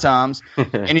lot of times.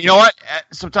 And you know what?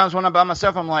 Sometimes when I'm by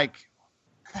myself, I'm like,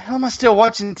 "The hell am I still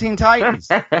watching Teen Titans?"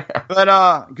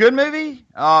 But good movie.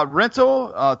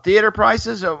 Rental theater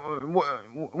prices.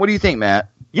 What do you think, Matt?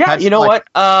 Yeah, you know what?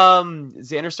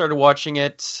 Xander started watching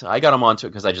it. I got him onto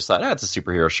it because I just thought, it's a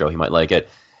superhero show. He might like it.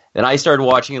 And I started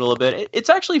watching it a little bit. It's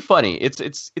actually funny.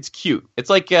 It's cute. It's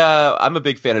like I'm a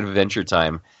big fan of Adventure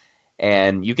Time,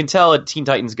 and you can tell Teen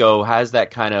Titans Go has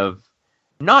that kind of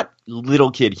not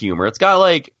little kid humor. It's got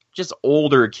like just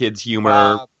older kids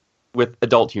humor with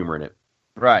adult humor in it.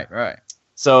 Right.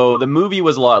 So the movie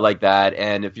was a lot like that.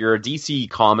 And if you're a DC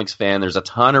Comics fan, there's a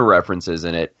ton of references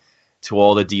in it to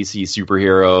all the DC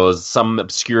superheroes, some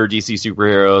obscure DC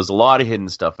superheroes, a lot of hidden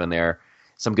stuff in there.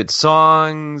 Some good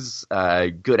songs,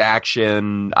 good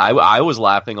action. I was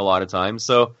laughing a lot of times.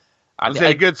 So, was it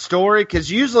a good story?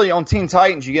 Because usually on Teen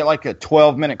Titans, you get like a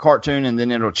 12-minute cartoon, and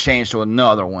then it'll change to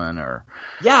another one.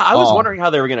 I was wondering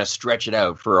how they were going to stretch it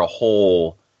out for a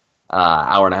whole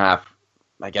hour and a half,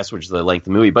 I guess, which is the length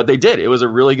of the movie. But they did. It was a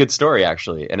really good story,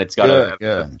 actually, and it's got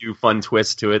a few fun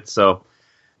twists to it. So.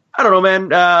 I don't know,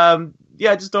 man.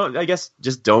 Just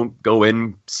don't go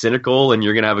in cynical, and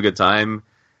you're gonna have a good time.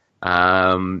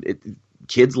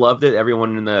 Kids loved it.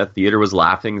 Everyone in the theater was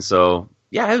laughing. So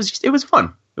yeah, it was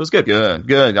fun. It was good.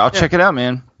 Good. I'll check it out,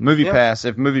 man. Movie Pass,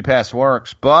 if Movie Pass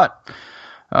works. But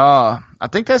I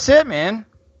think that's it, man.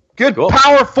 Good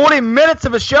power 40 minutes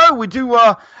of a show. We do.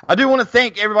 I do want to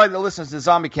thank everybody that listens to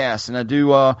ZombieCast, and I do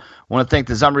want to thank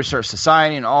the Zombie Research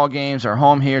Society and All Games, our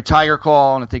home here, Tiger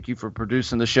Claw. I want to thank you for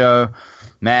producing the show,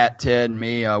 Matt, Ted, and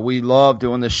me. We love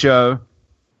doing this show.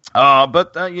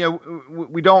 But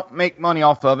we don't make money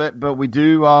off of it, but we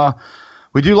do.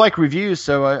 we do like reviews,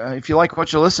 so if you like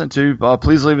what you listen to,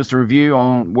 please leave us a review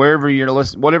on wherever you're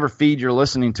whatever feed you're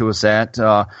listening to us at.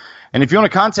 And if you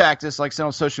want to contact us, like I said,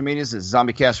 on social medias, it's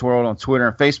ZombieCast World on Twitter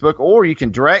and Facebook, or you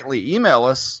can directly email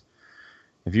us.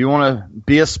 If you want to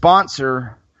be a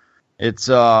sponsor, it's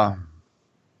we're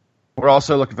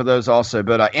also looking for those also.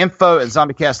 But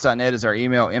info@zombiecast.net is our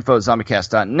email.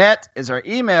 Info@zombiecast.net is our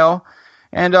email.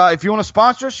 And if you want to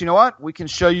sponsor us, you know what? We can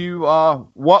show you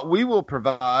what we will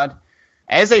provide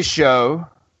as a show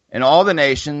in all the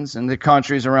nations and the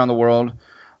countries around the world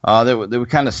that we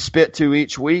kind of spit to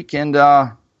each week. And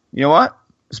you know what?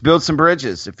 Let's build some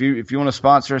bridges. If you want to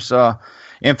sponsor us,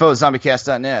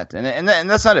 info@zombiecast.net. And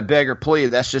that's not a beg or plea.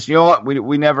 That's just, you know what?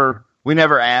 We never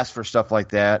asked for stuff like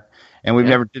that, and we've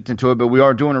never dipped into it. But we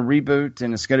are doing a reboot,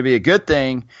 and it's going to be a good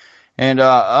thing. And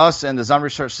us and the Zombie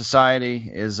Research Society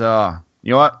is, you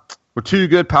know what? We're two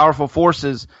good, powerful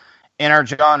forces in our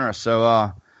genre. So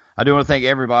I do want to thank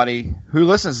everybody who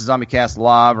listens to ZombieCast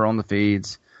live or on the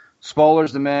feeds.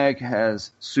 Spoilers, the Meg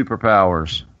has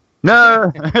superpowers.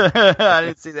 No, I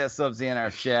didn't see that Sub-Z in our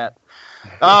chat.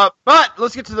 But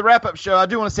let's get to the wrap-up show. I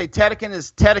do want to say Tedekin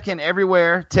is Tedekin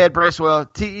everywhere. Ted Bracewell,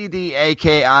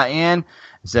 Tedakin.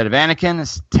 Instead of Anakin,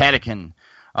 it's Tedekin.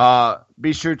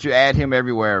 Be sure to add him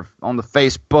everywhere on the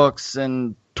Facebooks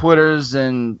and Twitters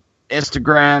and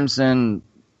Instagrams and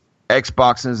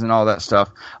Xboxes and all that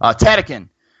stuff. Tedekin,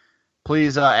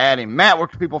 please add him. Matt, where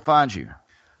can people find you?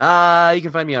 You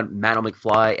can find me on Matto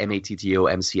McFly,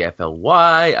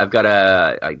 MATTOMCFLY.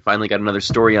 I finally got another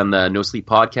story on the No Sleep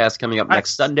podcast coming up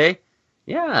next Sunday.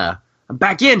 Yeah, I'm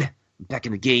back in. I'm back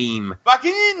in the game. Back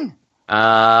in.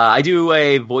 I do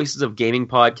a Voices of Gaming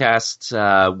podcast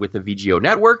with the VGO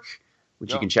Network,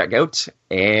 which you can check out.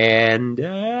 And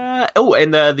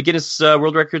the Guinness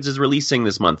World Records is releasing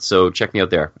this month, so check me out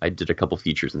there. I did a couple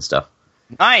features and stuff.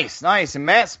 Nice. And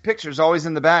Matt's picture's always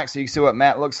in the back, so you can see what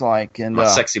Matt looks like. And my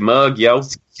sexy mug, yo.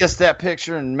 Just that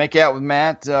picture and make out with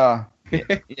Matt. All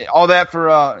that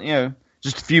for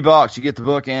just a few bucks. You get the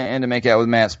book and to make out with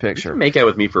Matt's picture. You can make out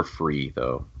with me for free,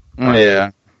 though.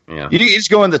 Yeah. Yeah. You just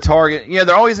go into Target. Yeah,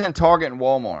 they're always in Target and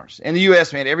Walmarts. In the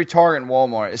U.S., man, every Target and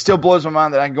Walmart. It still blows my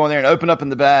mind that I can go in there and open up in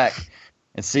the back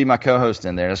and see my co-host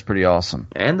in there. That's pretty awesome.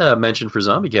 And mention for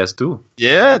ZombieCast, too.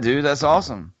 Yeah, dude, that's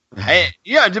awesome. Hey,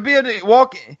 yeah, to be able to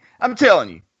walk, I'm telling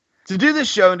you, to do this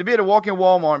show and to be able to walk in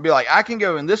Walmart and be like, I can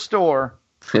go in this store,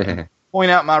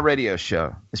 point out my radio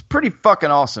show. It's pretty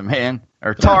fucking awesome, man.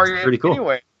 Or Target, pretty cool.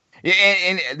 Anyway.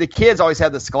 And the kids always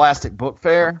have the Scholastic Book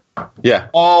Fair. Yeah.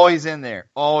 Always in there.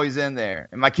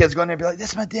 And my kids go in there and be like,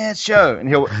 that's my dad's show. And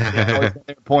he'll always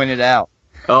point it out.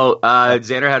 Oh,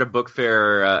 Xander had a book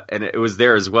fair, and it was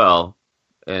there as well.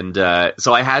 And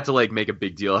so I had to make a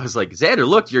big deal. I was like, Xander,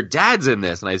 look, your dad's in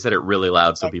this. And I said it really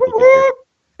loud so people could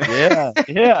hear.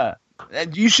 Yeah.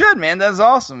 You should, man. That's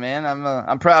awesome, man.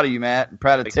 I'm proud of you, Matt. I'm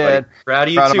proud of Thanks, Ted.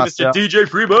 Buddy. Proud of you too, Mr. DJ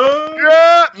Freeman.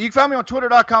 Yeah. You can find me on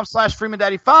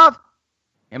twitter.com/FreemanDaddy5.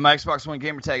 And my Xbox One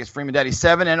gamer tag is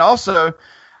FreemanDaddy7. And also,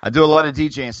 I do a lot of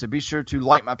DJing, so be sure to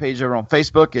like my page over on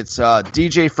Facebook. It's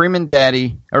DJ Freeman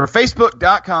Daddy, or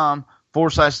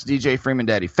Facebook.com/DJ Freeman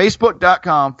Daddy.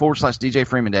 Facebook.com/DJ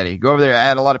Freeman Daddy. Go over there, I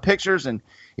add a lot of pictures and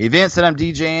events that I'm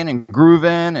DJing and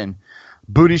grooving and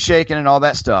booty shaking and all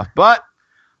that stuff. But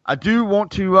I do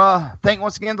want to thank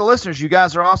once again the listeners. You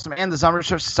guys are awesome. And the Zombie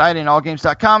Research Society and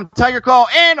AllGames.com. Tiger Call.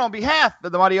 And on behalf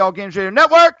of the Mighty All Games Radio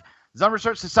Network, Zombie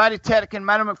Research Society, Tedekin,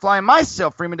 Matto McFly, and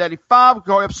myself, Freeman Daddy 5, we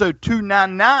call episode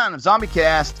 299 of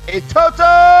ZombieCast a total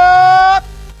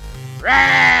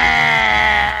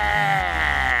rap.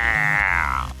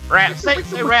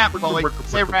 Say rap, Chloe.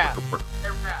 Say rap.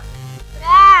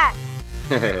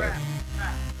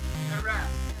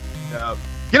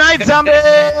 Good night,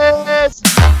 zombies!